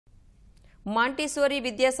Montessori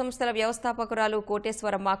విద్యా సంస్థల వ్యవస్థాపకురాలు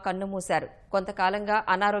కోటేశ్వరమ్మ కన్నుమూశారు. కొంతకాలంగా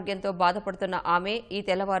అనారోగ్యంతో బాధపడుతున్న ఆమె ఈ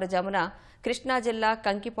తెల్లవారుజామున కృష్ణా జిల్లా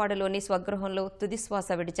కంకిపాడులోని స్వగృహంలో తుదిశ్వాస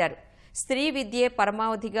విడిచారు. స్త్రీ విద్యే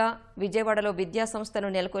పరమావధిగా విజయవాడలో విద్యా సంస్థను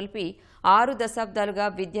నెలకొల్పి 6 దశాబ్దాలుగా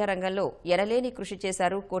విద్యారంగంలో ఎనలేని కృషి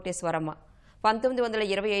చేశారు కోటేశ్వరమ్మ.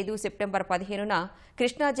 1925 సెప్టెంబర్ 15న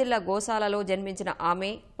కృష్ణా జిల్లా గోశాలలో జన్మించిన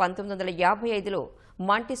ఆమె 1955లో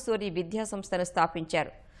మాంటిసోరీ విద్యా సంస్థను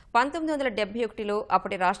స్థాపించారు. 1971లో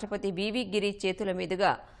అప్పటి రాష్ట్రపతి వివి గిరి చేతుల మీదుగా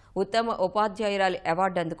ఉత్తమ ఉపాధ్యాయురాలి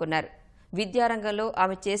అవార్డు అందుకున్నారు. విద్యారంగంలో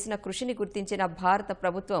ఆమె చేసిన కృషిని గుర్తించిన భారత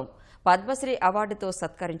ప్రభుత్వం పద్మశ్రీ అవార్డుతో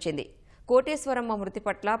సత్కరించింది. కోటేశ్వరమ్మ మృతి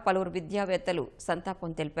పట్ల పలువురు విద్యావేత్తలు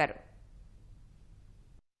సంతాపం తెలిపారు.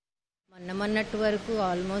 మొన్నటి వరకు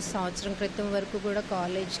ఆల్మోస్ట్ సంవత్సరం క్రితం వరకు కూడా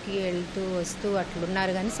కాలేజ్కి వెళ్తూ వస్తూ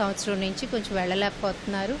అట్లున్నారు, కానీ సంవత్సరం నుంచి కొంచెం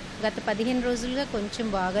వెళ్ళలేకపోతున్నారు. గత 15 రోజులుగా కొంచెం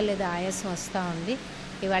బాగాలేదు, ఆయాసం వస్తూ ఉంది.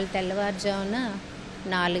 ఇవాళ తెల్లవారుజామున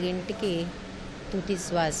 4ంటికి తుది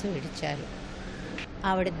శ్వాస విడిచారు.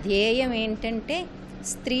 ఆవిడ ధ్యేయం ఏంటంటే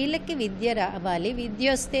స్త్రీలకి విద్య రావాలి, విద్య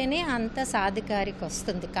వస్తేనే అంత సాధికారికి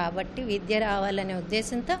వస్తుంది. కాబట్టి విద్య రావాలనే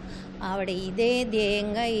ఉద్దేశంతో ఆవిడ ఇదే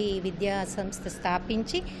ధ్యేయంగా ఈ విద్యా సంస్థ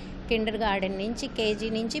స్థాపించి కిండర్ గార్డెన్ నుంచి కేజీ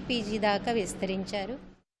నుంచి పీజీ దాకా విస్తరించారు.